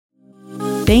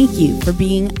Thank you for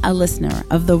being a listener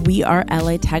of the We Are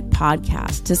LA Tech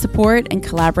podcast. To support and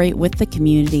collaborate with the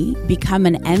community, become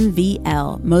an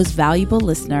MVL Most Valuable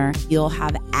Listener. You'll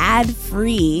have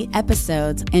ad-free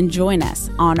episodes and join us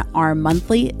on our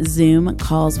monthly Zoom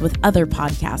calls with other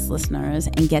podcast listeners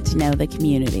and get to know the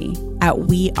community at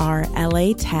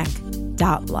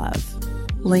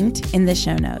WeAreLATech.love. Linked in the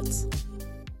show notes.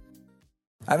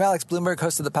 I'm Alex Bloomberg,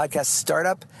 host of the podcast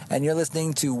Startup, and you're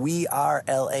listening to We Are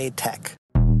LA Tech.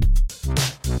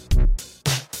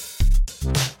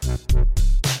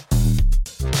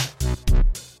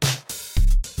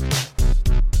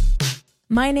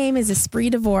 My name is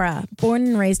Esprit Devora, born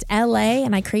and raised LA,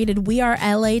 and I created We Are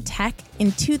LA Tech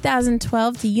in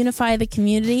 2012 to unify the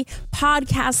community.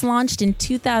 Podcast launched in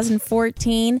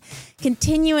 2014,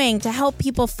 continuing to help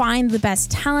people find the best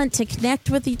talent, to connect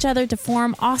with each other, to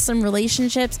form awesome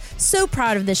relationships. So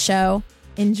proud of this show.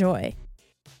 Enjoy.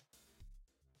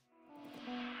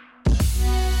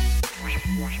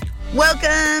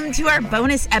 Welcome to our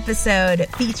bonus episode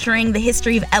featuring the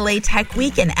history of LA Tech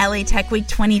Week and LA Tech Week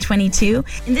 2022.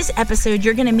 In this episode,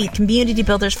 you're going to meet community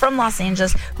builders from Los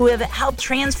Angeles who have helped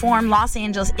transform Los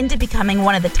Angeles into becoming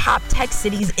one of the top tech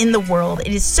cities in the world.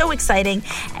 It is so exciting,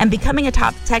 and becoming a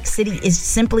top tech city is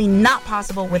simply not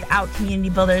possible without community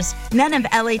builders. None of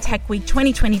LA Tech Week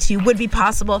 2022 would be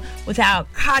possible without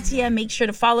Katya. Make sure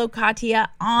to follow Katya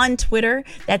on Twitter.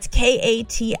 That's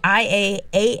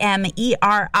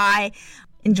KATIAAMERI.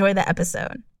 Enjoy the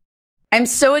episode. I'm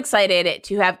so excited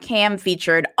to have Cam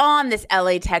featured on this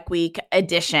LA Tech Week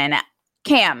edition.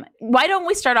 Cam, why don't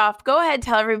we start off? Go ahead,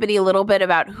 tell everybody a little bit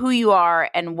about who you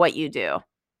are and what you do.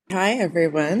 Hi,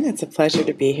 everyone. It's a pleasure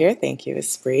to be here. Thank you,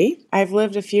 Esprit. I've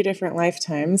lived a few different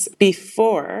lifetimes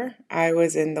before I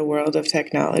was in the world of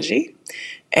technology,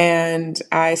 and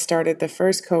I started the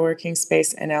first co-working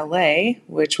space in LA,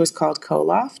 which was called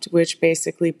CoLoft, which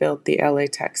basically built the LA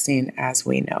tech scene as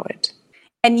we know it.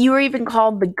 And you were even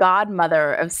called the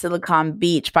godmother of Silicon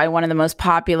Beach by one of the most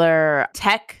popular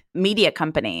tech media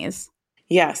companies.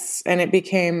 Yes, and it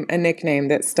became a nickname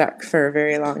that stuck for a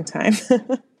very long time.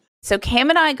 So Cam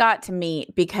and I got to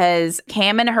meet because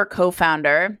Cam and her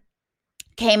co-founder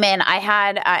came in.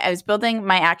 I was building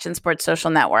my Action Sports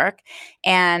social network,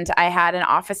 and I had an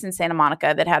office in Santa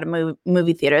Monica that had a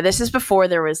movie theater. This is before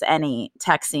there was any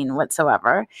tech scene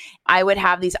whatsoever. I would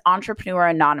have these entrepreneur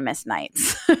anonymous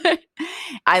nights.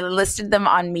 I listed them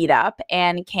on Meetup,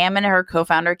 and Cam and her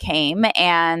co-founder came,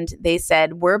 and they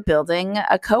said, "We're building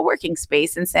a co-working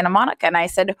space in Santa Monica." And I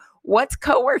said, "What's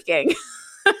co-working?"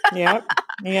 Yep.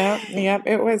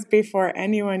 It was before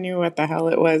anyone knew what the hell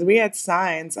it was. We had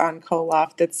signs on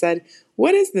CoLoft that said,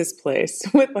 "What is this place?"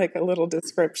 with like a little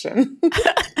description.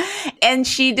 And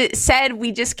she said,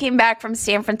 "We just came back from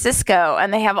San Francisco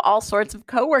and they have all sorts of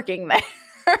co-working there."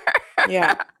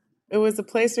 Yeah. It was a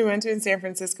place we went to in San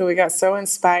Francisco. We got so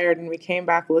inspired and we came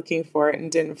back looking for it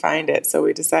and didn't find it. So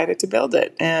we decided to build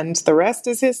it. And the rest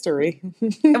is history.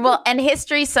 Well, and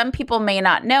history, some people may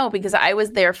not know because I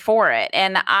was there for it.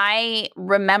 And I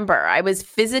remember I was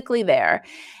physically there.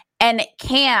 And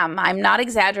Cam, I'm not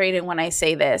exaggerating when I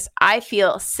say this, I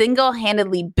feel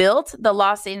single-handedly built the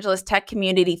Los Angeles tech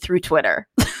community through Twitter.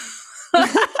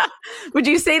 Would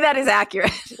you say that is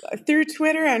accurate? Through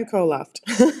Twitter and CoLoft.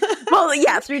 Well,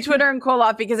 yeah, through Twitter and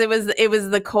CoLoft, because it was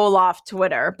the CoLoft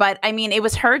Twitter. But I mean, it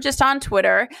was her just on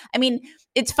Twitter. I mean,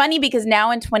 it's funny because now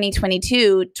in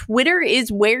 2022, Twitter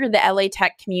is where the LA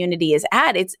Tech community is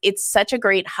at. It's such a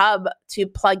great hub to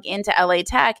plug into LA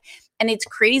Tech. And it's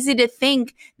crazy to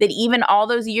think that even all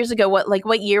those years ago,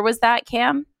 what year was that,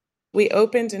 Cam? We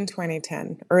opened in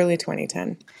 2010, early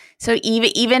 2010. So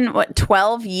even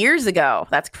 12 years ago,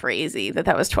 that's crazy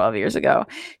that was 12 years ago.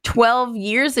 12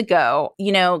 years ago,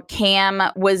 Cam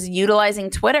was utilizing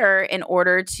Twitter in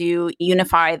order to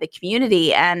unify the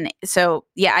community. And so,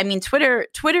 yeah, I mean, Twitter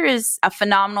is a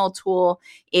phenomenal tool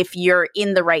if you're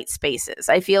in the right spaces.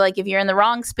 I feel like if you're in the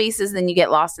wrong spaces, then you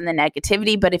get lost in the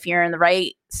negativity. But if you're in the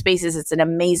right spaces, it's an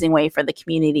amazing way for the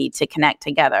community to connect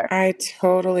together. I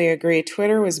totally agree.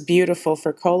 Twitter was beautiful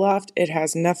for CoLoft. It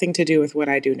has nothing to do with what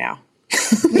I do now.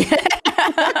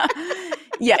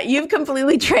 Yeah, you've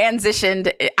completely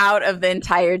transitioned out of the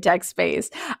entire tech space.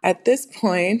 At this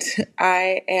point,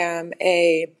 I am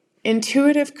a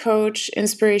intuitive coach,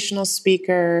 inspirational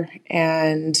speaker,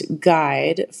 and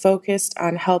guide focused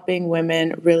on helping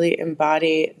women really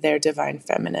embody their divine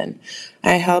feminine.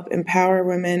 I help empower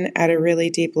women at a really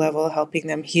deep level, helping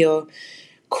them heal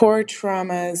core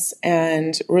traumas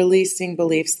and releasing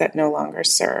beliefs that no longer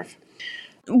serve.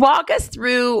 Walk us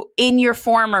through, in your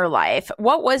former life,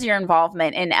 what was your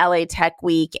involvement in LA Tech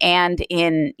Week and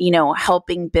in,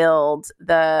 helping build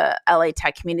the LA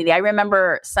Tech community? I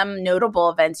remember some notable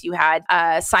events you had.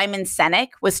 Simon Sinek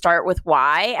with Start With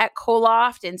Why at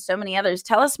Coloft and so many others.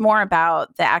 Tell us more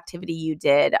about the activity you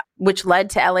did, which led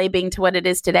to LA being to what it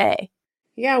is today.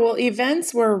 Yeah, well,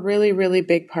 events were a really, really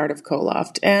big part of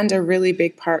Coloft and a really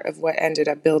big part of what ended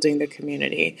up building the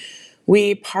community.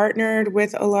 We partnered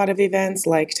with a lot of events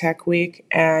like Tech Week,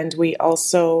 and we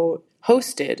also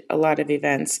hosted a lot of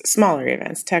events, smaller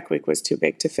events. Tech Week was too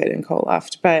big to fit in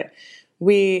Coloft, but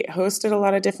we hosted a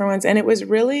lot of different ones, and it was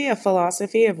really a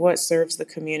philosophy of what serves the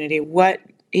community. What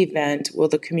event will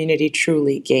the community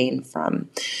truly gain from?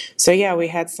 So yeah, we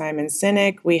had Simon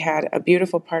Sinek. We had a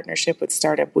beautiful partnership with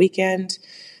Startup Weekend.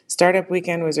 Startup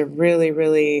Weekend was a really,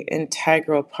 really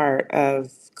integral part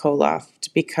of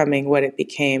Coloft becoming what it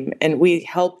became. And we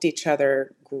helped each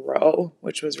other grow,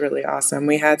 which was really awesome.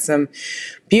 We had some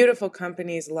beautiful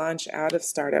companies launch out of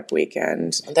Startup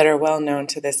Weekend that are well known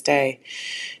to this day.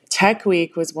 Tech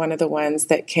Week was one of the ones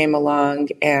that came along,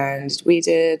 and we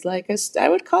did I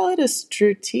would call it a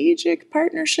strategic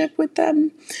partnership with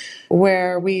them,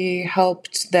 where we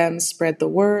helped them spread the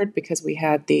word because we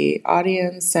had the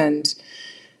audience, and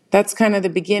that's kind of the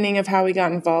beginning of how we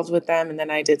got involved with them. And then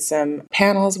I did some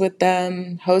panels with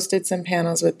them, hosted some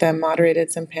panels with them, moderated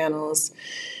some panels.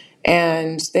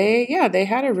 And they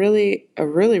had a really,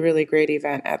 really great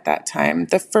event at that time.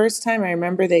 The first time I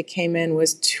remember they came in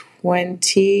was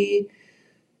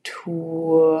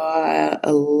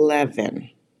 2011.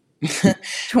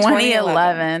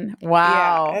 2011.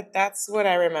 Wow. Yeah, that's what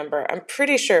I remember. I'm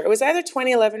pretty sure it was either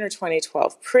 2011 or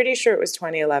 2012. Pretty sure it was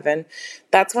 2011.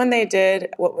 That's when they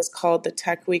did what was called the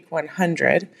Tech Week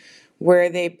 100, where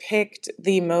they picked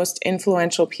the most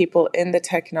influential people in the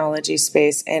technology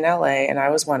space in LA, and I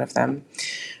was one of them,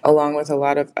 along with a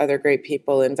lot of other great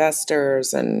people,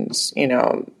 investors and,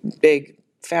 big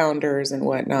founders and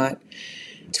whatnot.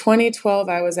 2012,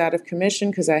 I was out of commission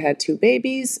because I had 2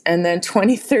 babies. And then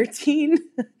 2013,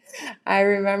 I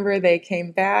remember they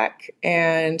came back,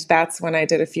 and that's when I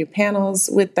did a few panels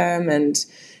with them. And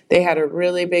they had a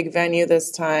really big venue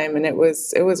this time, and it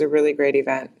was a really great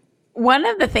event. One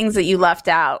of the things that you left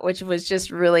out, which was just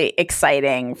really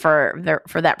exciting for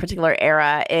that particular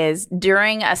era, is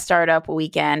during a startup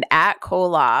weekend at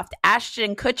Coloft,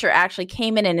 Ashton Kutcher actually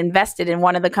came in and invested in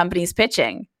one of the companies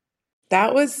pitching.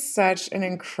 That was such an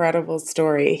incredible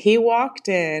story. He walked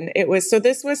in.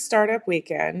 This was Startup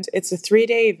Weekend. It's a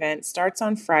 3-day event, starts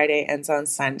on Friday, ends on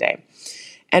Sunday.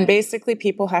 And basically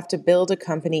people have to build a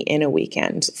company in a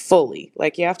weekend fully.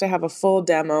 Like you have to have a full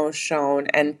demo shown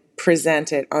and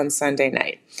present it on Sunday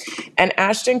night. And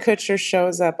Ashton Kutcher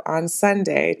shows up on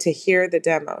Sunday to hear the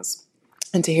demos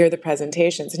and to hear the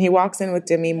presentations. And he walks in with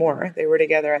Demi Moore. They were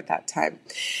together at that time.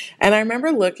 And I remember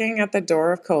looking at the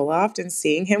door of Coloft and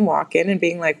seeing him walk in and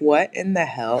being like, what in the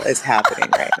hell is happening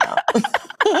right now?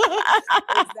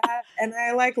 And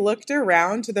I looked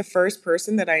around to the first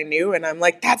person that I knew, and I'm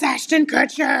like, that's Ashton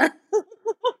Kutcher.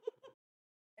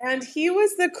 And he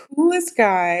was the coolest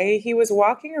guy. He was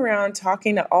walking around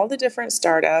talking to all the different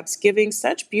startups, giving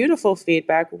such beautiful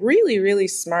feedback, really, really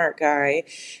smart guy.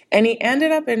 And he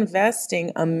ended up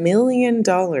investing $1 million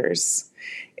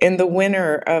in the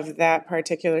winner of that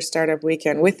particular startup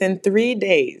weekend. Within 3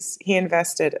 days, he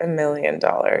invested $1 million.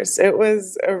 It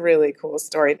was a really cool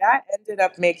story. That ended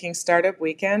up making Startup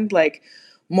Weekend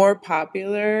more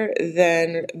popular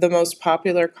than the most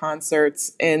popular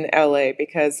concerts in LA,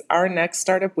 because our next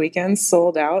Startup Weekend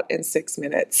sold out in 6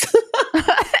 minutes.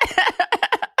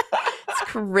 It's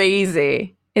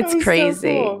crazy. It's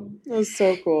crazy. So cool. It was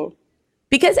so cool.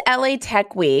 Because LA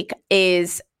Tech Week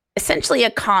is essentially a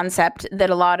concept that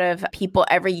a lot of people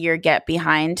every year get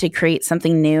behind to create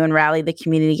something new and rally the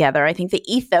community together. I think the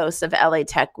ethos of LA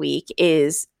Tech Week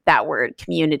is that word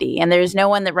community. And there's no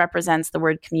one that represents the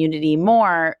word community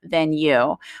more than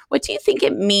you. What do you think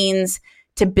it means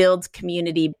to build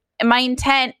community? And my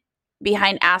intent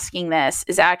behind asking this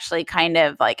is actually kind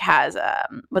of has a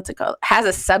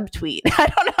subtweet.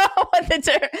 I don't know what the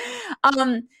term.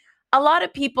 A lot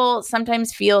of people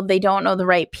sometimes feel they don't know the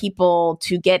right people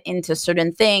to get into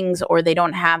certain things, or they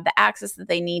don't have the access that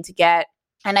they need to get.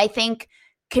 And I think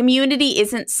community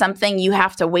isn't something you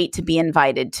have to wait to be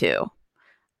invited to.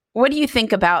 What do you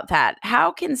think about that?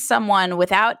 How can someone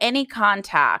without any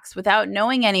contacts, without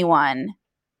knowing anyone,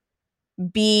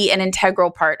 be an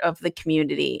integral part of the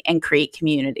community and create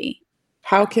community?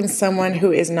 How can someone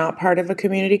who is not part of a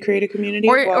community create a community?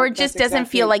 Or just doesn't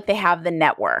feel like they have the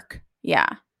network? Yeah.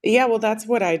 Yeah, well, that's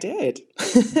what I did.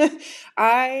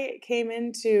 I came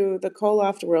into the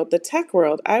co-loft world, the tech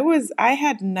world. I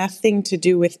had nothing to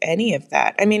do with any of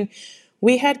that. I mean,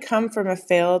 we had come from a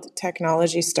failed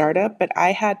technology startup, but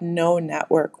I had no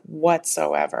network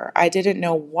whatsoever. I didn't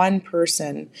know one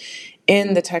person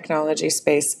in the technology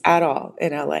space at all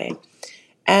in LA.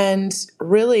 And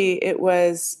really, it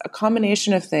was a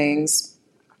combination of things.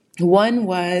 One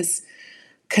was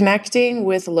connecting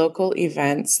with local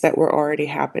events that were already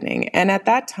happening. And at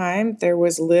that time, there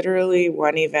was literally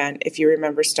one event, if you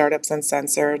remember Startups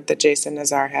Uncensored, that Jason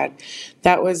Nazar had.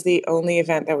 That was the only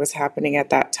event that was happening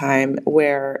at that time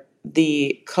where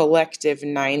the collective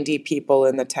 90 people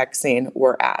in the tech scene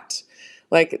were at.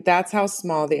 Like, that's how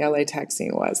small the LA tech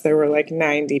scene was. There were like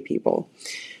 90 people.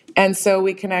 And so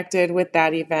we connected with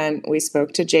that event. We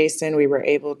spoke to Jason. We were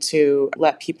able to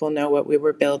let people know what we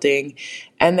were building,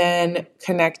 and then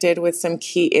connected with some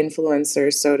key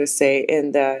influencers, so to say,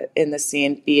 in the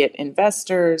scene, be it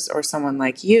investors or someone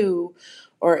like you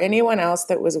or anyone else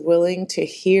that was willing to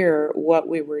hear what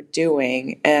we were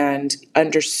doing and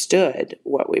understood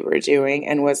what we were doing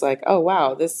and was like, oh,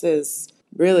 wow, this is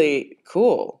really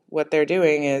cool. What they're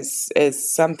doing is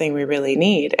something we really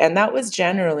need. And that was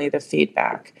generally the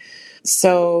feedback.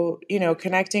 So,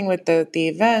 connecting with the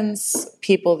events,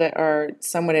 people that are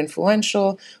somewhat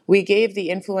influential, we gave the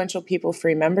influential people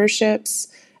free memberships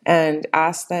and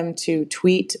asked them to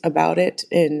tweet about it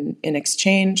in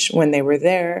exchange when they were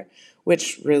there,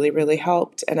 which really, really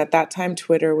helped. And at that time,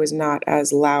 Twitter was not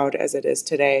as loud as it is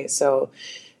today. So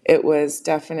it was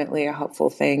definitely a helpful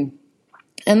thing.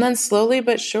 And then slowly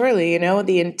but surely,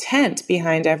 the intent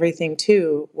behind everything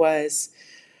too was,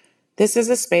 this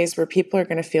is a space where people are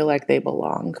going to feel like they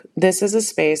belong. This is a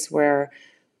space where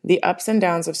the ups and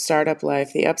downs of startup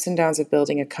life, the ups and downs of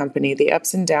building a company, the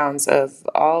ups and downs of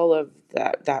all of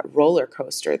that roller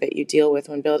coaster that you deal with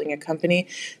when building a company,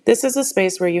 this is a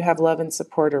space where you have love and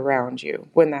support around you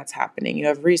when that's happening. You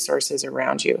have resources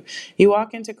around you. You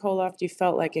walk into Coloft, you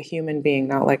felt like a human being,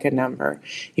 not like a number.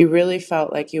 You really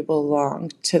felt like you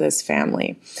belonged to this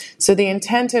family. So the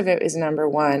intent of it is number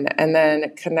one, and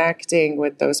then connecting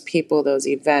with those people, those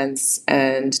events,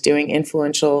 and doing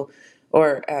influential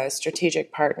or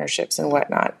strategic partnerships and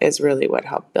whatnot is really what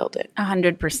helped build it.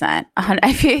 100%.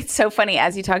 I feel it's so funny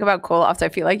as you talk about Coloft. I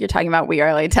feel like you're talking about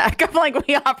WeAreLATech. I'm like,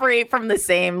 we operate from the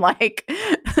same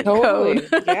Totally.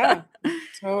 code. Yeah,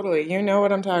 totally. You know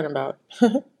what I'm talking about.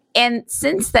 And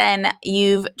since then,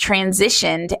 you've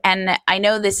transitioned, and I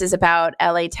know this is about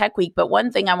LA Tech Week, but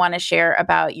one thing I want to share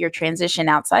about your transition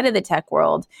outside of the tech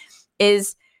world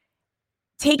is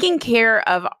taking care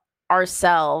of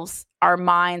ourselves, our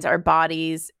minds, our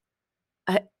bodies.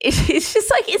 It's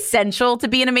just like essential to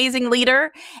be an amazing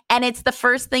leader. And it's the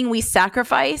first thing we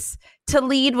sacrifice to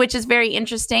lead, which is very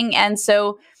interesting. And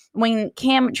so when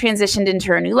Cam transitioned into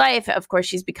her new life, of course,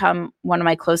 she's become one of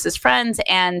my closest friends.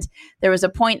 And there was a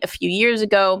point a few years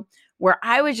ago where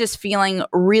I was just feeling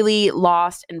really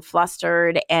lost and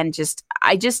flustered. And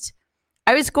I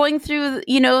was going through,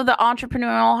 the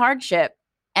entrepreneurial hardship.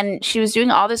 And she was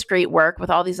doing all this great work with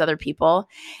all these other people.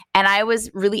 And I was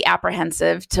really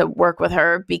apprehensive to work with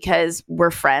her because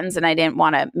we're friends and I didn't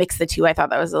want to mix the two. I thought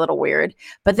that was a little weird.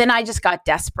 But then I just got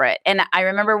desperate. And I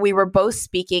remember we were both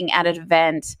speaking at an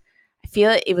event. I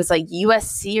feel it was like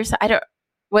USC or something.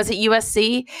 Was it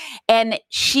USC? And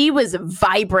she was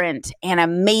vibrant and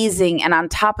amazing and on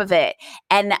top of it.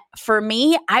 And for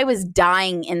me, I was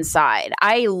dying inside.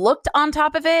 I looked on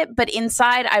top of it, but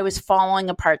inside I was falling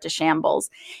apart to shambles.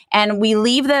 And we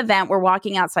leave the event. We're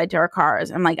walking outside to our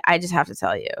cars. I'm like, I just have to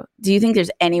tell you, do you think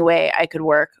there's any way I could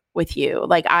work with you?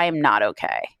 Like, I am not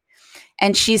okay.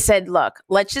 And she said, look,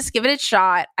 let's just give it a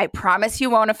shot. I promise you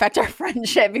won't affect our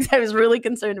friendship, because I was really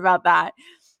concerned about that.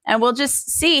 And we'll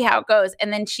just see how it goes.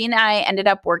 And then she and I ended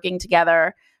up working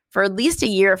together for at least a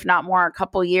year, if not more, a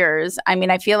couple years. I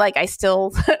mean, I feel like I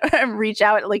still reach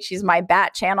out, like she's my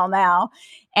bat channel now.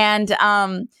 And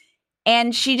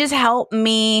she just helped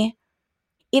me.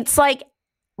 It's like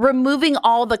removing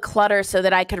all the clutter so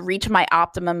that I could reach my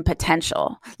optimum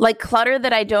potential. Like clutter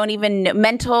that I don't even know,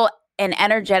 mental and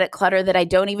energetic clutter that I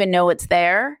don't even know it's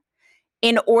there,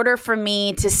 in order for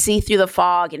me to see through the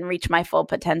fog and reach my full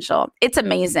potential. It's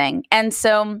amazing. And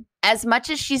so as much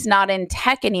as she's not in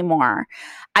tech anymore,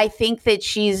 I think that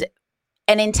she's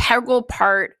an integral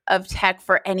part of tech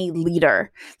for any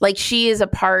leader. Like, she is a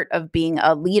part of being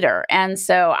a leader. And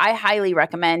so I highly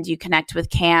recommend you connect with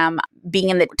Cam, being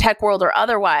in the tech world or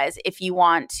otherwise, if you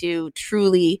want to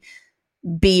truly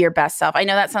be your best self. I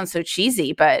know that sounds so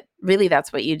cheesy, but really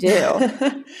that's what you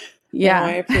do. No, I Yeah.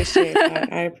 appreciate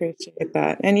that. I appreciate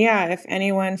that. And yeah, if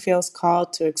anyone feels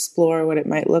called to explore what it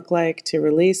might look like to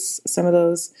release some of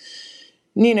those,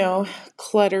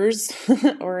 clutters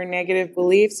or negative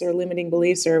beliefs or limiting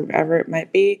beliefs or whatever it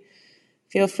might be,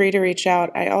 feel free to reach out.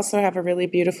 I also have a really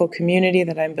beautiful community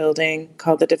that I'm building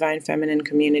called the Divine Feminine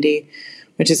Community,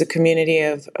 which is a community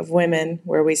of women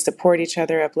where we support each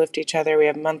other, uplift each other. We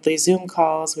have monthly Zoom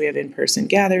calls, we have in person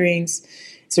gatherings.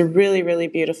 It's a really, really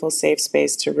beautiful, safe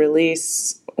space to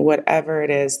release whatever it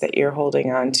is that you're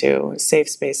holding on to, a safe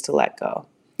space to let go.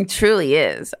 It truly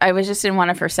is. I was just in one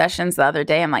of her sessions the other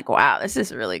day. I'm like, wow, this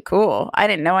is really cool. I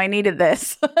didn't know I needed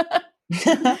this.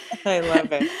 I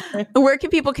love it. Where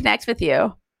can people connect with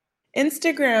you?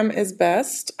 Instagram is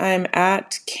best. I'm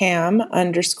at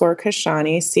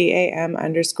Cam_Kashani,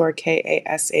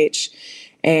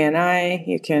 CAM_KASHANI.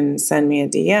 You can send me a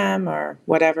DM or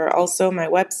whatever. Also, my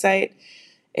website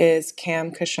is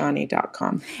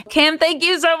camkashani.com. Cam, thank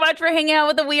you so much for hanging out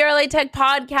with the We Are LA Tech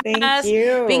podcast. Thank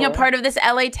you. Being a part of this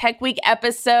LA Tech Week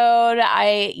episode.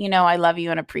 I love you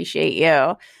and appreciate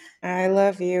you. I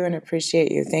love you and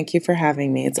appreciate you. Thank you for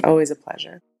having me. It's always a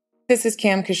pleasure. This is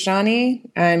Cam Kashani.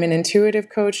 I'm an intuitive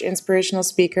coach, inspirational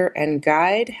speaker, and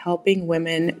guide, helping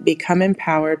women become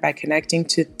empowered by connecting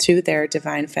to their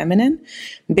divine feminine,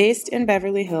 based in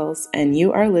Beverly Hills, and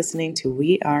you are listening to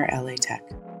We Are LA Tech.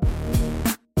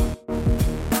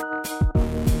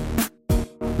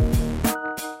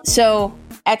 So,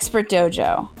 Expert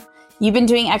Dojo. You've been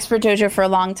doing Expert Dojo for a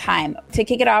long time. To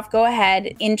kick it off, go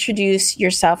ahead, introduce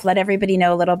yourself, let everybody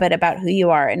know a little bit about who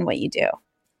you are and what you do.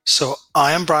 So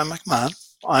I am Brian McMahon.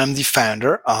 I'm the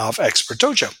founder of Expert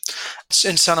Dojo. It's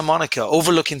in Santa Monica,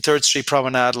 overlooking 3rd Street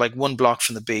Promenade, like 1 block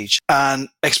from the beach. And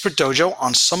Expert Dojo,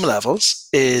 on some levels,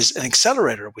 is an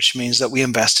accelerator, which means that we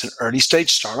invest in early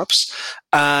stage startups.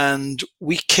 And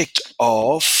we kicked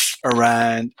off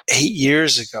around 8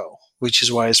 years ago, which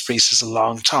is why Esprit is a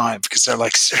long time, because they're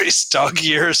like serious dog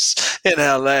years in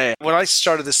LA. When I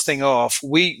started this thing off,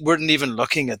 we weren't even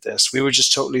looking at this. We were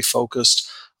just totally focused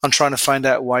on trying to find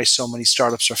out why so many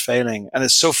startups are failing. And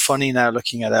it's so funny now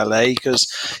looking at LA because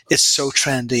it's so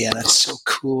trendy and it's so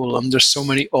cool. And there's so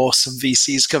many awesome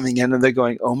VCs coming in and they're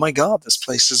going, oh my God, this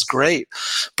place is great.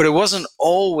 But it wasn't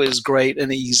always great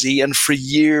and easy. And for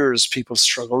years, people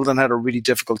struggled and had a really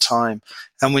difficult time.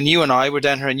 And when you and I were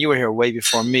down here, and you were here way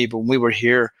before me, but when we were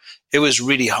here, it was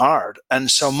really hard.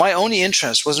 And so my only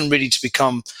interest wasn't really to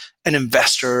become an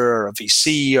investor or a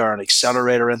VC or an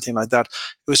accelerator or anything like that.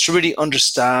 It was to really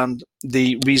understand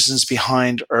the reasons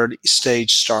behind early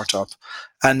stage startup.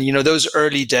 And, those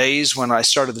early days when I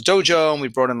started the dojo and we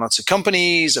brought in lots of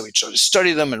companies and we tried to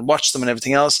study them and watch them and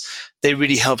everything else, they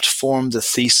really helped form the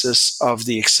thesis of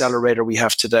the accelerator we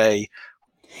have today.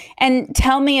 And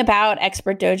tell me about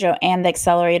Expert Dojo and the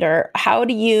accelerator. How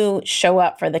do you show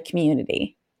up for the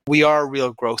community? We are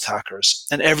real growth hackers,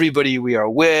 and everybody we are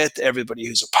with, everybody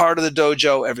who's a part of the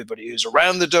dojo, everybody who's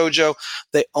around the dojo,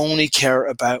 they only care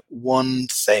about one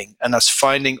thing, and that's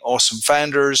finding awesome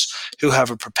founders who have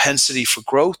a propensity for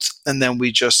growth, and then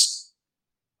we just,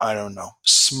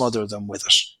 smother them with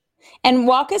it. And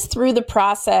walk us through the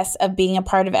process of being a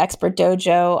part of Expert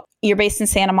Dojo. You're based in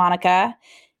Santa Monica.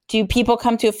 Do people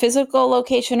come to a physical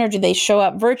location or do they show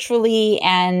up virtually?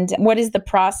 And what is the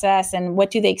process and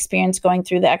what do they experience going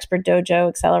through the Expert Dojo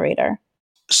Accelerator?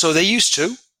 So they used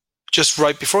to. Just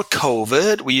right before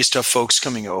COVID, we used to have folks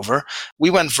coming over. We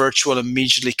went virtual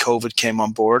immediately COVID came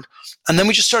on board. And then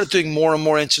we just started doing more and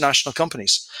more international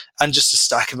companies and just a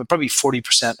stack of it, probably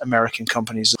 40% American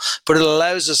companies. But it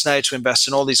allows us now to invest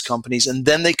in all these companies and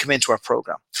then they come into our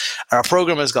program. And our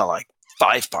program has got like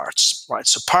 5 parts, right?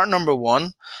 So part number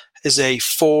 1 is a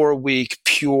 4-week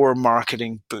pure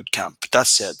marketing bootcamp.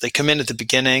 That's it. They come in at the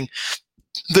beginning.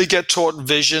 They get taught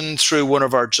vision through one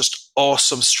of our just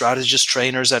awesome strategist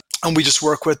trainers. And we just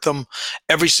work with them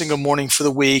every single morning for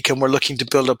the week. And we're looking to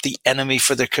build up the enemy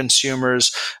for their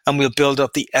consumers. And we'll build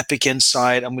up the epic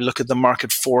insight. And we look at the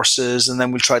market forces. And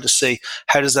then we'll try to see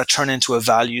how does that turn into a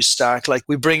value stack. Like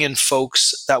we bring in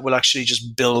folks that will actually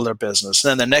just build their business.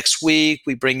 And then the next week,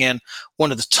 we bring in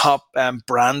one of the top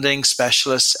branding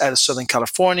specialists out of Southern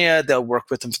California. They'll work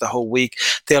with them for the whole week.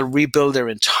 They'll rebuild their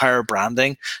entire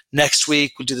branding. Next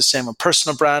week, we'll do the same on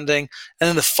personal branding. And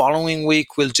then the following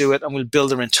week, we'll do it and we'll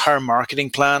build their entire marketing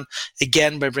plan,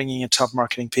 again, by bringing in top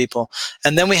marketing people.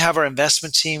 And then we have our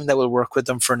investment team that will work with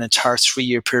them for an entire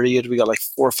 3-year period. We got like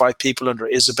 4 or 5 people under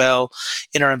Isabel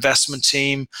in our investment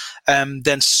team.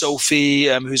 Then Sophie,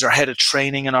 who's our head of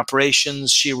training and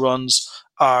operations, she runs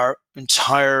our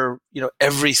entire,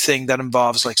 everything that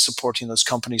involves like supporting those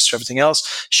companies to everything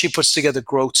else. She puts together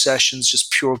growth sessions,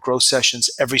 just pure growth sessions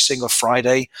every single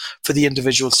Friday for the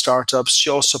individual startups. She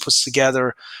also puts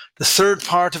together the third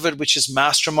part of it, which is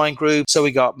mastermind groups. So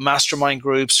we got mastermind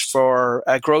groups for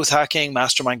growth hacking,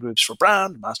 mastermind groups for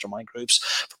brand, mastermind groups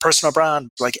for personal brand,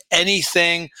 like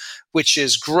anything which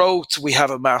is growth. We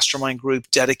have a mastermind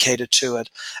group dedicated to it.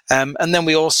 And then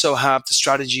we also have the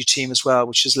strategy team as well,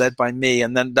 which is led by me.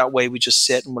 And then that way we just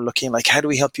sit and we're looking like, how do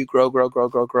we help you grow?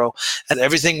 And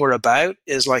everything we're about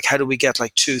is like, how do we get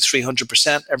like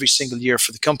 200-300% every single year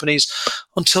for the companies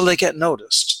until they get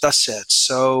noticed? That's it.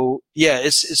 So yeah,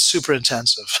 it's super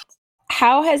intensive.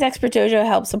 How has Expert Dojo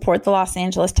helped support the Los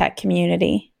Angeles tech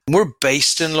community? We're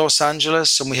based in Los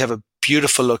Angeles and we have a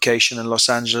beautiful location in Los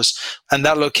Angeles. And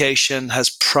that location has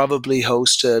probably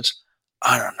hosted,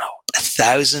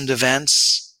 1,000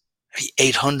 events, maybe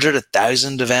 800,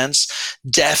 1,000 events.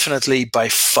 Definitely by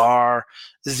far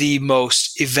the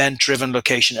most event-driven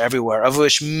location everywhere, of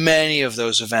which many of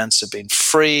those events have been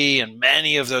free and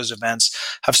many of those events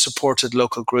have supported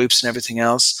local groups and everything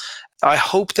else. I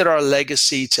hope that our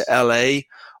legacy to LA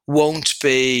won't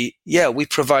be, we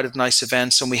provided nice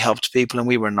events and we helped people and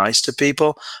we were nice to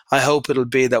people. I hope it'll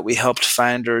be that we helped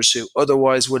founders who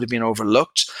otherwise would have been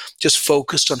overlooked, just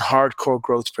focused on hardcore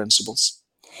growth principles.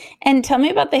 And tell me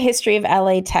about the history of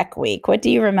LA Tech Week. What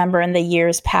do you remember in the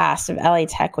years past of LA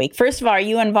Tech Week? First of all, are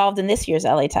you involved in this year's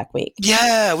LA Tech Week?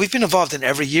 Yeah, we've been involved in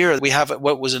every year. We have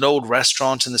what was an old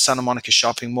restaurant in the Santa Monica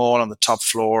shopping mall on the top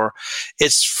floor.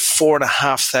 It's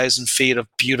 4,500 feet of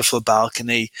beautiful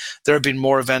balcony. There have been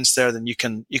more events there than you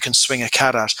can swing a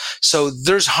cat at. So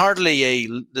there's hardly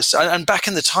and back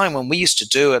in the time when we used to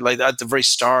do it, like at the very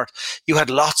start, you had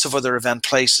lots of other event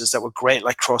places that were great,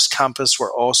 like Cross Campus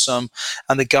were awesome.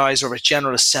 And the guys over at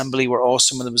General Assembly were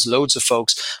awesome, and there was loads of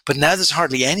folks. But now there's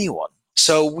hardly anyone.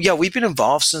 So yeah, we've been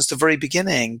involved since the very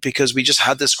beginning because we just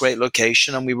had this great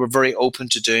location and we were very open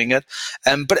to doing it.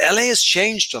 But LA has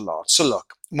changed a lot. So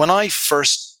look, when I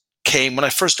first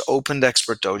opened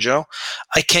Expert Dojo,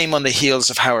 I came on the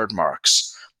heels of Howard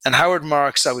Marks. And Howard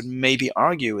Marks, I would maybe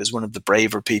argue, is one of the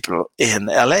braver people in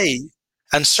LA.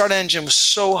 And Start Engine was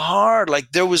so hard.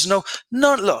 Like there was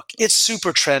look, it's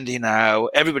super trendy now.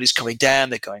 Everybody's coming down.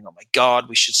 They're going, oh my God,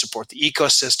 we should support the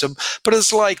ecosystem. But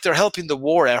it's like they're helping the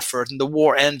war effort and the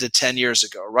war ended 10 years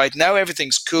ago, right? Now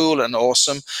everything's cool and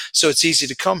awesome. So it's easy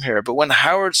to come here. But when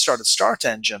Howard started Start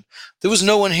Engine, there was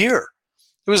no one here.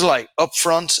 It was like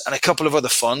Upfront and a couple of other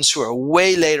funds who are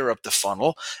way later up the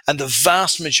funnel. And the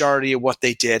vast majority of what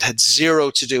they did had zero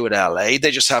to do with LA.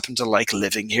 They just happened to like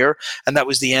living here. And that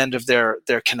was the end of their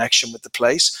connection with the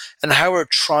place. And Howard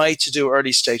tried to do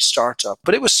early stage startup,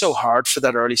 but it was so hard for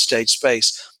that early stage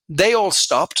space. They all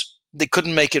stopped. They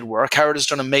couldn't make it work. Howard has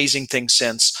done amazing things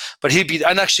since, but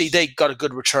actually they got a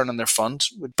good return on their fund.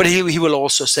 But he will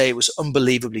also say it was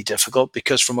unbelievably difficult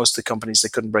because for most of the companies, they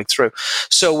couldn't break through.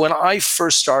 So when I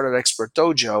first started Expert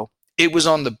Dojo, it was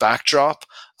on the backdrop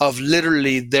of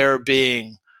literally there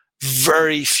being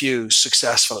very few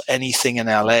successful anything in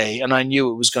LA. And I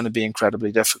knew it was going to be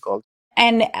incredibly difficult.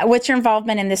 And what's your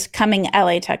involvement in this coming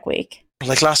LA Tech Week?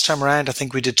 Like last time around, I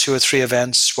think we did 2 or 3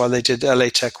 events while they did LA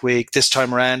Tech Week. This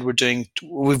time around,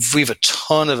 we've a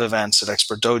ton of events at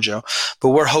Expert Dojo, but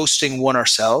we're hosting one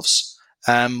ourselves,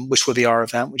 which will be our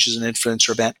event, which is an influencer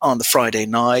event on the Friday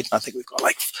night. I think we've got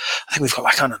like,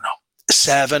 I don't know,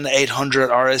 700-800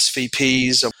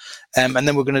 RSVPs. And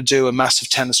then we're going to do a massive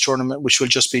tennis tournament, which will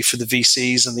just be for the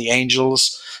VCs and the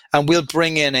angels. And we'll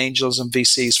bring in angels and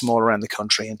VCs from all around the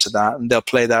country into that. And they'll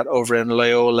play that over in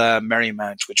Loyola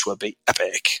Marymount, which will be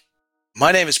epic.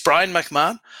 My name is Brian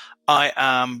McMahon. I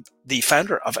am the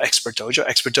founder of Expert Dojo.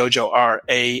 Expert Dojo are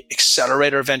a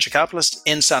accelerator venture capitalist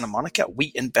in Santa Monica.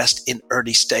 We invest in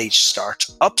early stage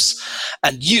startups.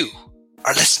 And you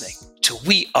are listening to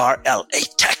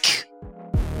WeAreLATech.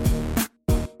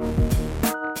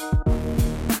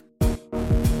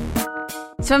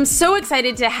 So I'm so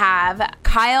excited to have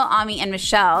Kyle, Ami, and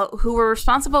Michelle, who were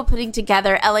responsible putting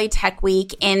together LA Tech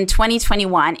Week in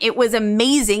 2021. It was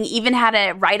amazing, even had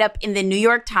a write-up in the New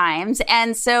York Times.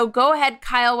 And so go ahead,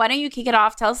 Kyle, why don't you kick it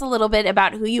off? Tell us a little bit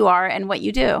about who you are and what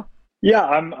you do. Yeah,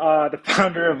 I'm the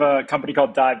founder of a company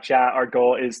called Dive Chat. Our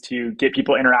goal is to get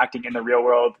people interacting in the real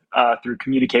world through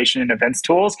communication and events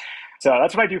tools. So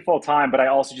that's what I do full time, but I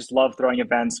also just love throwing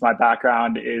events. My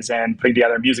background is in putting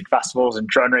together music festivals and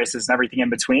drone races and everything in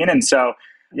between. And so,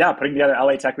 yeah, putting together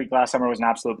LA Tech Week last summer was an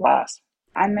absolute blast.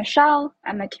 I'm Michelle.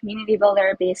 I'm a community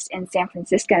builder based in San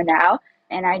Francisco now,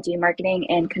 and I do marketing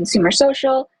in consumer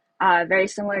social. Very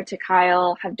similar to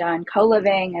Kyle, have done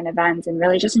co-living and events and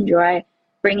really just enjoy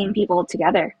bringing people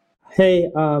together? Hey,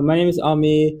 my name is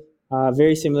Ami.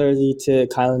 Very similarly to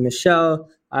Kyle and Michelle,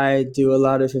 I do a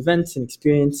lot of events and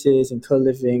experiences and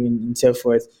co-living and so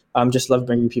forth. Just love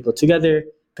bringing people together.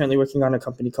 Currently working on a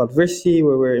company called Versity,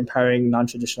 where we're empowering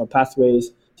non-traditional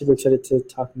pathways. Super excited to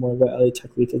talk more about LA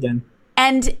Tech Week again.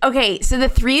 And okay, so the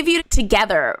three of you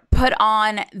together put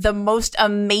on the most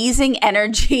amazing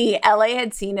energy LA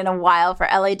had seen in a while for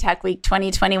LA Tech Week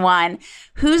 2021.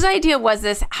 Whose idea was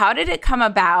this? How did it come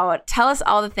about? Tell us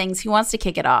all the things. Who wants to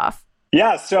kick it off?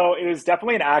 Yeah, so it was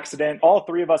definitely an accident. All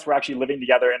three of us were actually living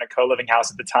together in a co-living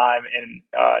house at the time in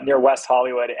near West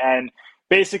Hollywood. And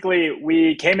basically,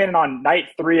 we came in on night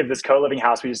 3 of this co-living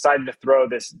house. We decided to throw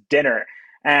this dinner.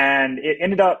 And it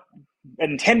ended up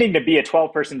intending to be a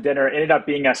 12-person dinner. It ended up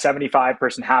being a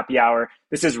 75-person happy hour.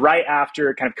 This is right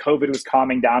after kind of COVID was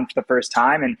calming down for the first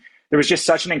time. And there was just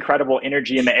such an incredible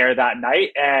energy in the air that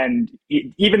night. And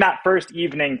even that first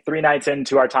evening, 3 nights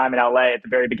into our time in LA at the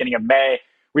very beginning of May,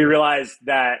 we realized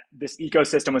that this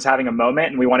ecosystem was having a moment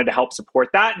and we wanted to help support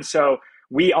that. And so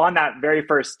we, on that very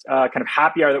first kind of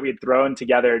happy hour that we had thrown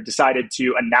together, decided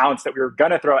to announce that we were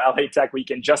going to throw LA Tech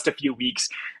Week in just a few weeks.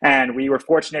 And we were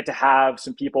fortunate to have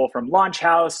some people from Launch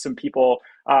House, some people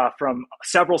from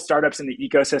several startups in the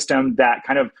ecosystem that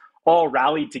kind of all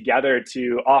rallied together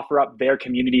to offer up their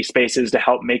community spaces to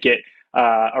help make it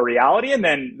a reality. And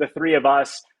then the three of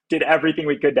us did everything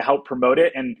we could to help promote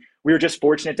it. And we were just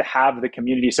fortunate to have the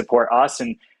community support us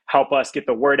and help us get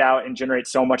the word out and generate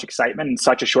so much excitement in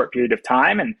such a short period of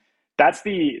time. And that's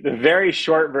the very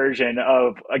short version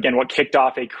of, again, what kicked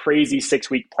off a crazy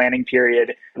 6-week planning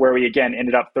period where we, again,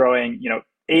 ended up throwing,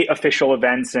 8 official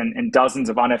events and dozens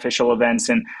of unofficial events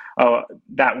in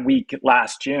that week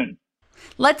last June.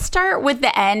 Let's start with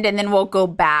the end and then we'll go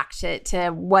back to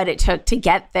what it took to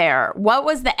get there. What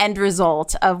was the end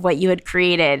result of what you had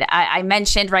created? I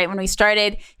mentioned right when we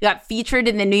started, you got featured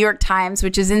in the New York Times,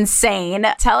 which is insane.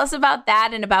 Tell us about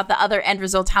that and about the other end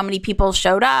results. How many people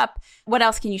showed up? What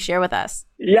else can you share with us?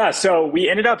 Yeah, so we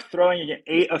ended up throwing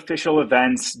 8 official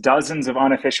events, dozens of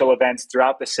unofficial events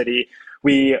throughout the city.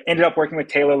 We ended up working with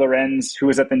Taylor Lorenz, who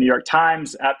was at the New York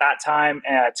Times at that time,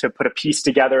 to put a piece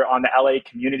together on the LA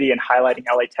community and highlighting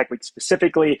LA Tech Week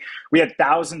specifically. We had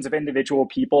thousands of individual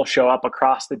people show up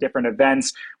across the different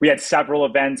events. We had several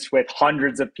events with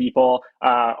hundreds of people.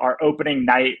 Our opening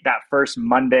night, that first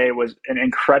Monday, was an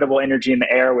incredible energy in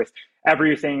the air with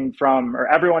everyone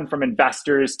from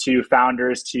investors to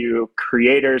founders to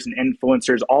creators and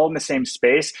influencers all in the same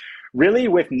space, really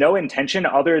with no intention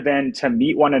other than to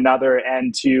meet one another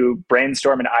and to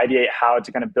brainstorm and ideate how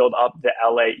to kind of build up the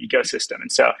LA ecosystem. And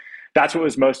so that's what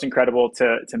was most incredible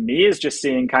to me, is just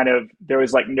seeing kind of, there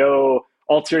was like no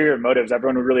ulterior motives.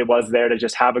 Everyone really was there to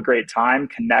just have a great time,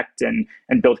 connect, and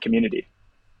build community.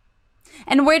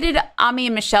 And where did Ami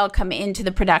and Michelle come into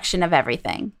the production of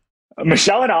everything?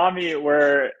 Michelle and Ami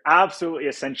were absolutely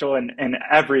essential in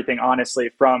everything, honestly,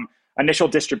 from initial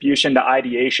distribution to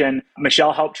ideation.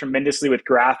 Michelle helped tremendously with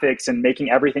graphics and making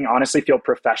everything honestly feel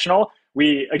professional.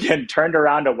 We, again, turned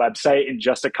around a website in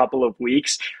just a couple of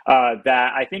weeks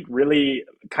that I think really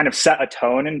kind of set a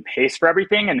tone and pace for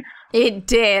everything. And it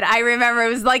did. I remember it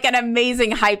was like an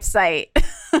amazing hype site.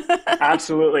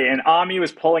 Absolutely. And Ami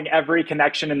was pulling every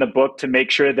connection in the book to make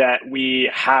sure that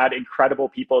we had incredible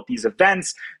people at these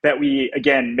events, that we,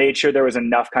 again, made sure there was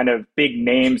enough kind of big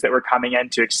names that were coming in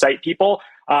to excite people,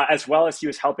 as well as he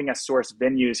was helping us source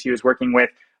venues. He was working with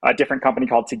a different company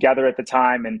called Together at the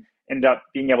time and ended up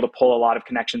being able to pull a lot of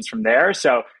connections from there.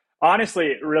 So honestly,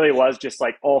 it really was just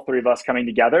like all three of us coming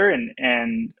together.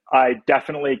 And I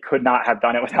definitely could not have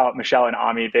done it without Michelle and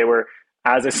Ami. They were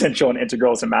as essential and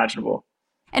integral as imaginable.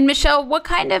 And Michelle, what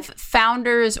kind of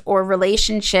founders or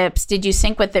relationships did you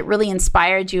sync with that really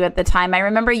inspired you at the time? I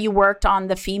remember you worked on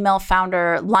the female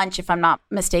founder lunch, if I'm not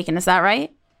mistaken. Is that right?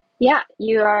 Yeah,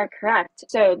 you are correct.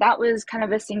 So that was kind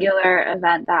of a singular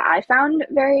event that I found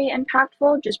very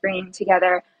impactful, just bringing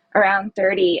together around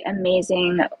 30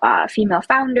 amazing female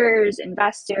founders,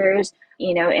 investors,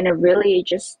 in a really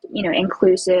just,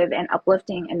 inclusive and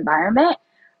uplifting environment.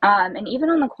 And even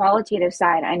on the qualitative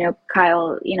side, I know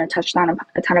Kyle, touched on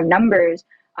a ton of numbers,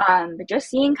 but just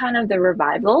seeing kind of the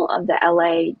revival of the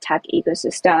LA tech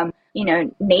ecosystem,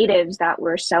 natives that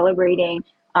were celebrating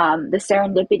the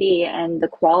serendipity and the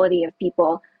quality of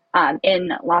people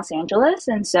in Los Angeles.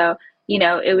 And so,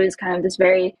 it was kind of this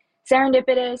very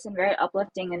serendipitous and very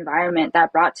uplifting environment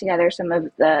that brought together some of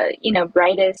the,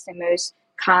 brightest and most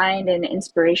kind and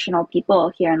inspirational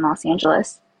people here in Los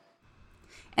Angeles.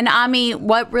 And Ami,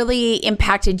 what really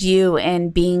impacted you in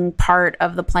being part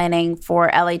of the planning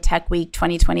for LA Tech Week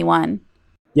 2021?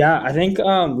 Yeah, I think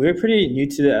we're pretty new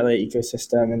to the LA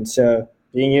ecosystem, and so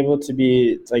being able to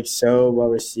be like so well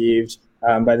received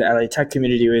by the LA tech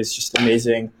community was just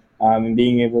amazing. And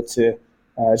being able to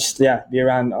just be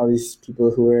around all these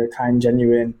people who are kind,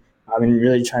 genuine, and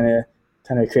really trying to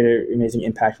kind of create an amazing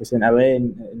impact within LA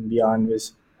and beyond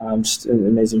was just an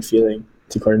amazing feeling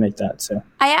to coordinate that. So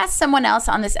I asked someone else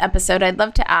on this episode, I'd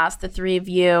love to ask the three of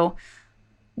you,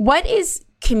 what is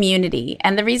community?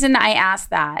 And the reason I ask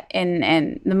that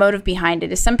and the motive behind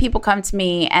it is some people come to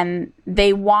me and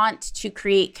they want to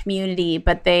create community,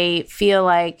 but they feel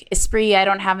like, Esprit, I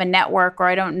don't have a network, or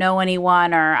I don't know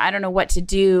anyone, or I don't know what to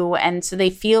do. And so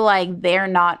they feel like they're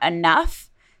not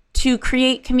enough to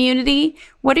create community.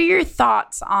 What are your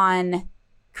thoughts on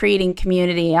creating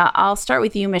community? I'll start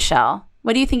with you, Michelle.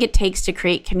 What do you think it takes to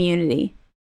create community?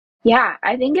 Yeah,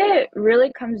 I think it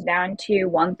really comes down to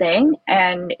one thing,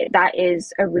 and that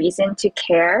is a reason to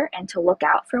care and to look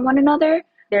out for one another.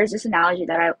 There's this analogy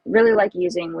that I really like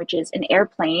using, which is an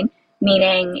airplane,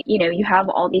 meaning, you have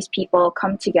all these people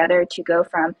come together to go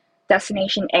from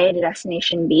destination A to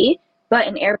destination B, but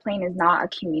an airplane is not a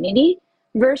community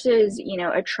versus,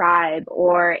 a tribe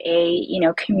or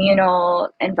communal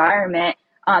environment.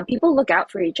 People look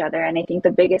out for each other. And I think the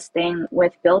biggest thing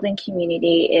with building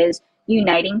community is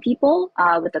uniting people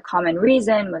with a common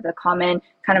reason, with a common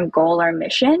kind of goal or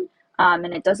mission. And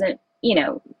it doesn't,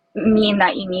 mean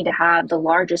that you need to have the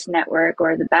largest network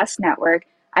or the best network.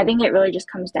 I think it really just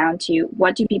comes down to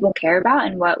what do people care about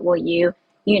and what will you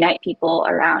unite people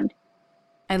around.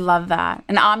 I love that.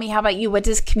 And Ami, how about you? What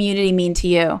does community mean to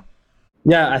you?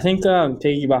 yeah, I think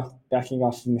backing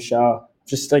off of Michelle,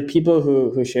 just like people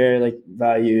who share like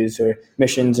values or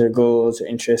missions or goals or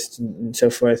interests and so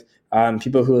forth,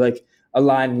 people who like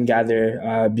align and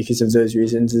gather because of those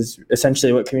reasons is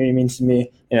essentially what community means to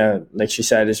me. Like she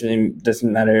said, it really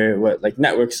doesn't matter what like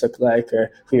networks look like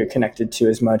or who you're connected to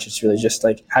as much. It's really just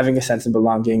like having a sense of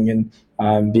belonging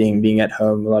and being at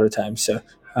home a lot of times. So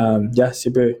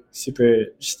super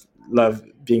just love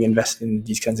being invested in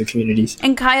these kinds of communities.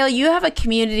 And Kyle, you have a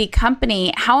community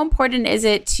company. How important is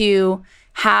it to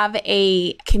have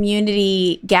a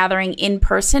community gathering in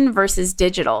person versus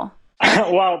digital?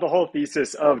 Well, the whole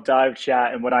thesis of Dive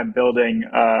Chat and what I'm building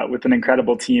with an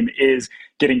incredible team is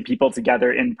getting people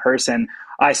together in person.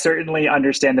 I certainly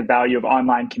understand the value of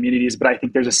online communities, but I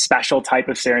think there's a special type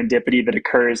of serendipity that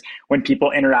occurs when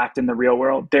people interact in the real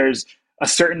world. There's a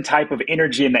certain type of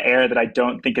energy in the air that I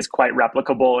don't think is quite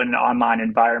replicable in an online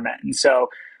environment. And so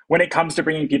when it comes to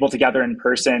bringing people together in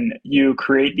person, you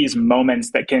create these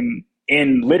moments that can,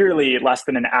 in literally less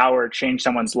than an hour, change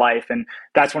someone's life. And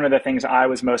that's one of the things I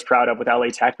was most proud of with LA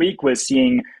Tech Week, was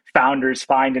seeing founders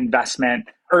find investment,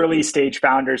 early stage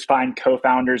founders find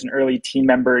co-founders and early team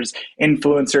members,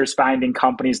 influencers finding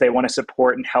companies they want to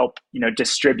support and help,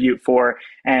 distribute for,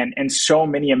 and so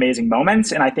many amazing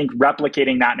moments. And I think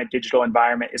replicating that in a digital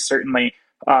environment is certainly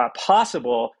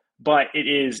possible, but it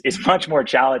is much more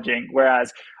challenging.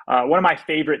 Whereas one of my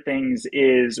favorite things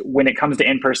is when it comes to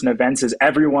in-person events is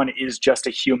everyone is just a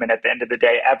human at the end of the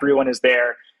day. Everyone is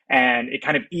there, and it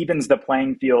kind of evens the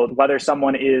playing field, whether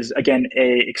someone is, again,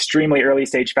 a extremely early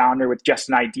stage founder with just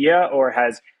an idea or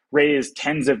has raised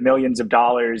tens of millions of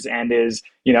dollars and is,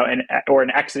 or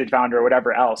an exited founder or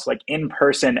whatever else. Like in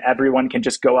person, everyone can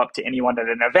just go up to anyone at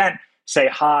an event, say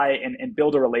hi, and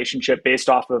build a relationship based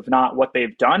off of not what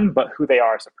they've done, but who they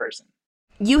are as a person.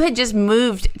 You had just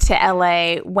moved to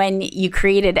LA when you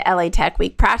created LA Tech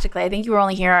Week. Practically, I think you were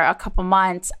only here a couple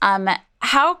months.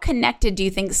 How connected do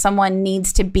you think someone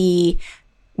needs to be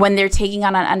when they're taking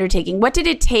on an undertaking? What did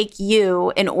it take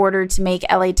you in order to make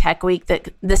LA Tech Week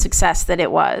the success that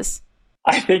it was?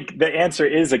 I think the answer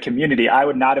is a community. I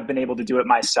would not have been able to do it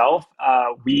myself.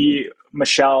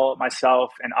 Michelle,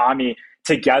 myself, and Ami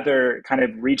together kind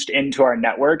of reached into our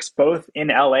networks, both in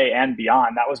LA and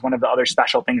beyond. That was one of the other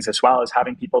special things as well, is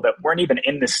having people that weren't even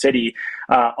in the city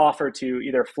offer to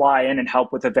either fly in and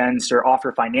help with events or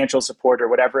offer financial support or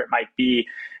whatever it might be.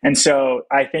 And so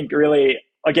I think really,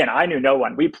 again, I knew no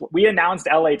one. We announced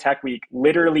LA Tech Week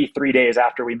literally 3 days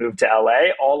after we moved to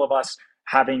LA, all of us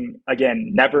having, again,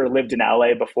 never lived in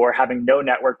LA before, having no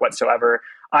network whatsoever.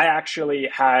 I actually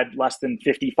had less than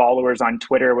 50 followers on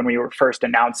Twitter when we were first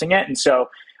announcing it. And so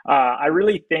I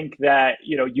really think that,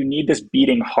 you need this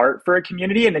beating heart for a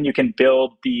community, and then you can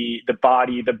build the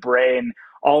body, the brain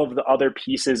all of the other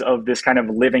pieces of this kind of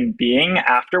living being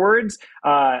afterwards.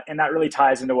 And that really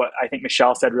ties into what I think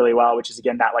Michelle said really well, which is,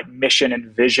 again, that like mission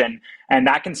and vision. And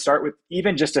that can start with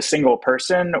even just a single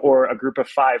person or a group of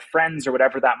 5 friends or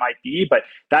whatever that might be. But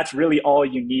that's really all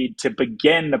you need to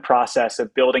begin the process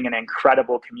of building an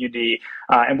incredible community.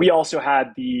 And we also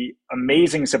had the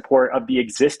amazing support of the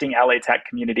existing LA Tech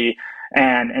community.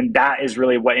 And that is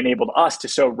really what enabled us to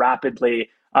so rapidly,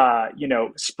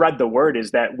 spread the word,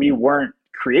 is that we weren't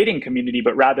creating community,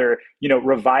 but rather,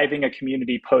 reviving a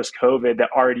community post-COVID that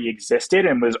already existed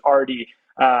and was already,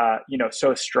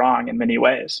 so strong in many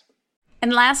ways.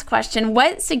 And last question,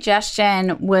 what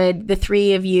suggestion would the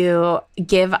 3 of you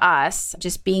give us,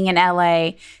 just being in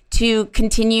LA, to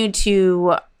continue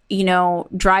to,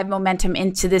 drive momentum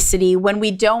into the city when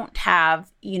we don't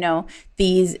have,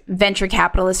 these venture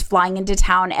capitalists flying into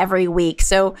town every week?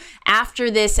 So after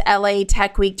this LA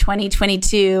Tech Week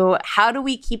 2022, how do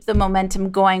we keep the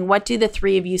momentum going? What do the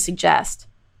 3 of you suggest?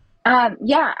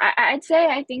 I'd say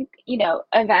I think,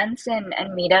 events and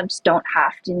meetups don't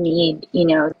have to need,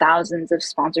 thousands of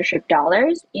sponsorship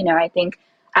dollars. I think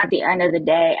at the end of the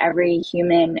day, every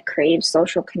human craves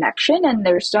social connection, and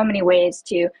there's so many ways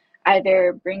to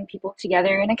either bring people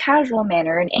together in a casual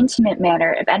manner, an intimate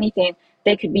manner. If anything,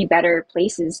 they could be better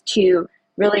places to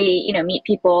really, meet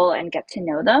people and get to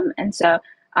know them. And so,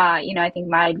 I think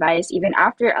my advice, even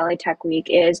after LA Tech Week,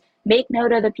 is make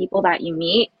note of the people that you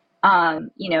meet.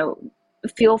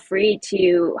 Feel free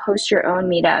to host your own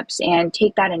meetups and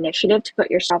take that initiative to put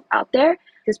yourself out there,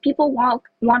 because people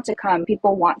want to come,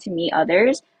 people want to meet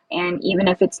others. And even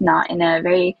if it's not in a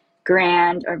very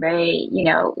grand or very,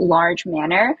 large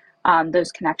manner,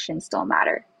 those connections still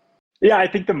matter. Yeah, I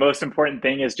think the most important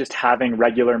thing is just having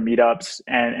regular meetups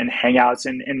and hangouts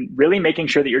and really making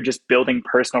sure that you're just building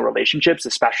personal relationships,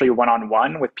 especially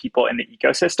one-on-one with people in the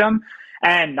ecosystem,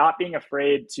 and not being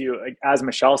afraid to, as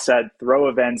Michelle said, throw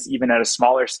events even at a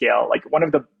smaller scale. Like, one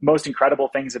of the most incredible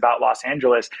things about Los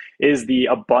Angeles is the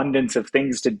abundance of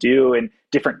things to do and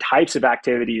different types of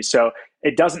activities. So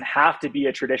it doesn't have to be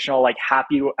a traditional like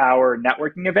happy hour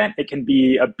networking event. It can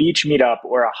be a beach meetup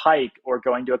or a hike or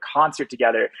going to a concert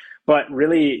together. But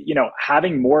really,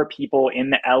 having more people in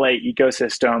the LA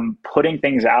ecosystem, putting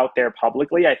things out there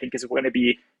publicly, I think is going to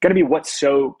be what's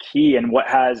so key, and what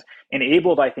has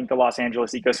enabled, I think, the Los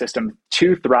Angeles ecosystem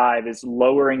to thrive, is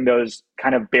lowering those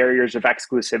kind of barriers of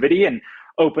exclusivity and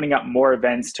opening up more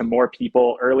events to more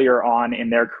people earlier on in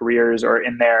their careers or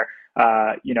in their,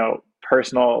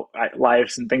 personal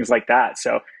lives and things like that.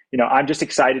 So, I'm just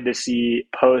excited to see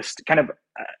post kind of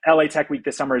LA Tech Week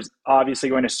this summer is obviously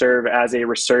going to serve as a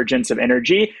resurgence of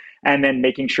energy, and then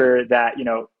making sure that,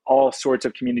 all sorts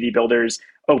of community builders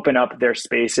open up their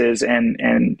spaces and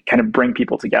kind of bring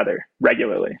people together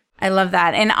regularly. I love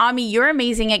that. And Ami, you're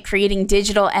amazing at creating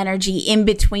digital energy in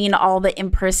between all the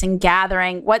in-person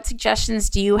gathering. What suggestions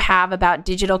do you have about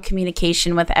digital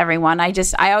communication with everyone? I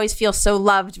always feel so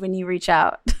loved when you reach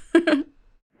out.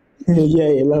 Yeah,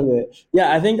 I love it.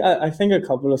 Yeah, I think a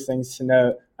couple of things to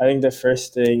note. I think the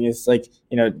first thing is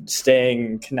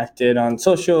staying connected on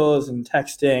socials and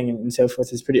texting and so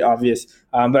forth is pretty obvious.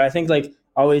 But I think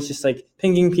always just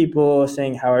pinging people,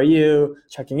 saying how are you,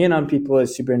 checking in on people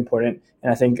is super important.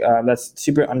 And I think that's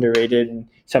super underrated and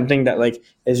something that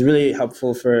is really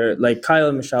helpful for, like Kyle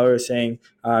and Michelle were saying,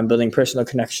 building personal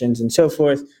connections and so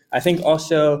forth. I think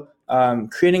also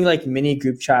creating mini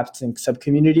group chats and sub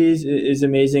communities is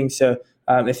amazing. So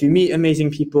if you meet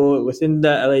amazing people within the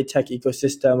LA Tech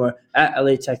ecosystem or at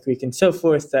LA Tech Week and so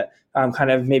forth that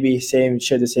kind of maybe share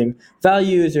the same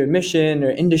values or mission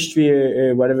or industry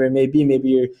or whatever it may be, maybe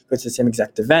you go to the same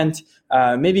exact event,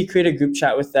 maybe create a group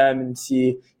chat with them and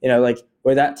see,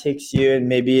 where that takes you. And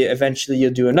maybe eventually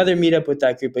you'll do another meetup with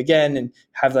that group again and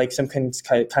have some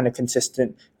kind of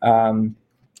consistent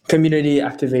community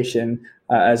activation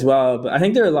as well. But I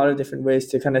think there are a lot of different ways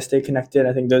to kind of stay connected.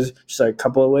 I think those are just a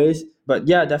couple of ways. But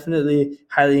yeah, definitely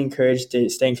highly encouraged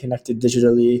staying connected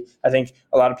digitally. I think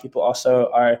a lot of people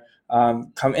also are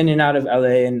come in and out of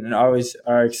LA and always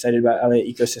are excited about LA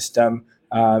ecosystem.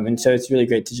 And so it's really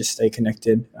great to just stay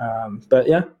connected. But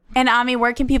yeah. And Ami,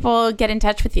 where can people get in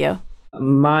touch with you?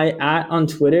 My @ on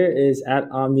Twitter is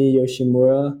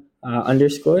 @AmiYoshimura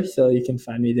 _. So you can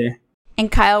find me there. And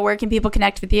Kyle, where can people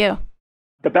connect with you?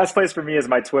 The best place for me is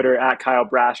my Twitter @Kyle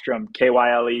Brastrom,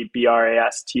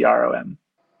 KYLEBRASTROM.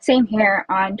 Same here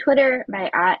on Twitter. My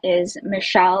 @ is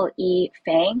Michelle E.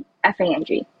 Fang,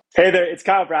 FANG. Hey there, it's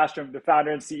Kyle Brastrom, the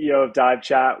founder and CEO of Dive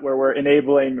Chat, where we're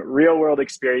enabling real-world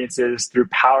experiences through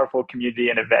powerful community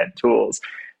and event tools.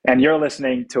 And you're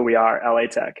listening to We Are LA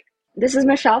Tech. This is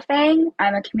Michelle Fang.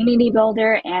 I'm a community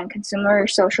builder and consumer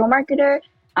social marketer,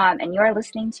 and you are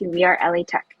listening to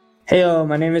WeAreLATech. Hey,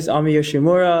 my name is Ami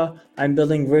Yoshimura. I'm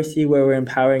building Versi, where we're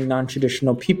empowering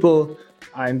non-traditional people.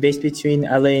 I'm based between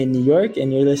LA and New York,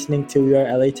 and you're listening to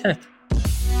WeAreLATech.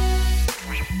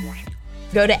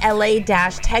 Go to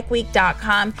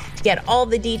la-techweek.com to get all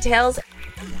the details.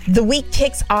 The week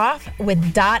kicks off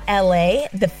with .LA,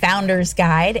 the Founder's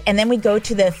Guide, and then we go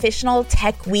to the official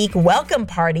Tech Week welcome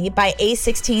party by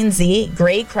A16Z,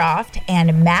 Graycroft,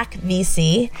 and Mac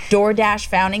VC, DoorDash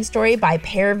Founding Story by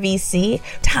Pear VC,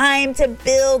 Time to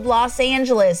Build Los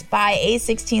Angeles by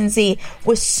A16Z,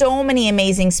 with so many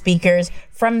amazing speakers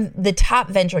from the top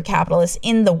venture capitalists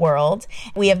in the world.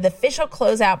 We have the official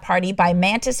closeout party by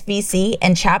Mantis VC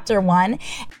and Chapter 1.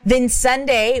 Then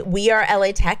Sunday,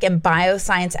 WeAreLATech and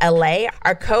Bioscience LA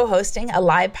are co-hosting a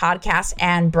live podcast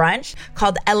and brunch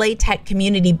called LA Tech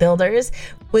Community Builders,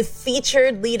 with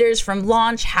featured leaders from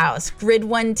Launch House, Grid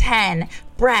 110,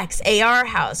 Brex, AR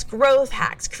House, Growth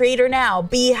Hacks, Creator Now,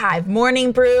 Beehive,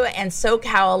 Morning Brew, and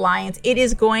SoCal Alliance. It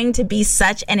is going to be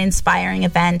such an inspiring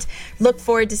event. Look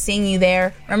forward to seeing you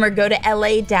there. Remember, go to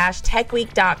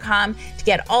la-techweek.com to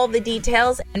get all the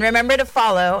details. And remember to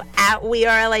follow at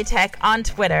WeAreLATech on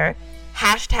Twitter,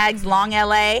 hashtags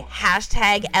LongLA,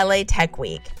 hashtag LA Tech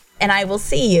Week. And I will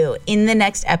see you in the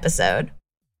next episode.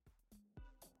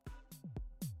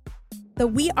 The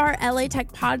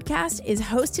WeAreLATech podcast is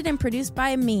hosted and produced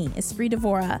by me, Esprit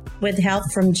Devora, with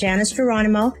help from Janice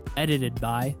Geronimo. Edited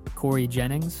by Corey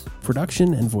Jennings.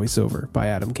 Production and voiceover by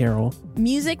Adam Carroll.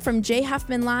 Music from Jay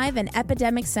Huffman Live and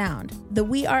Epidemic Sound. The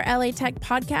WeAreLATech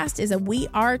podcast is a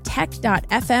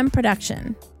WeAreTech.fm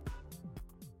production.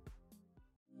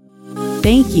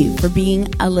 Thank you for being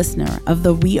a listener of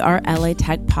the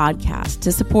WeAreLATech podcast.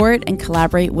 To support and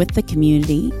collaborate with the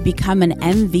community, become an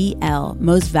MVL,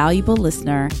 Most Valuable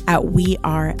Listener, at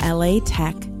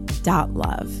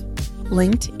WeAreLATech.love.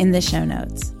 Linked in the show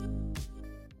notes.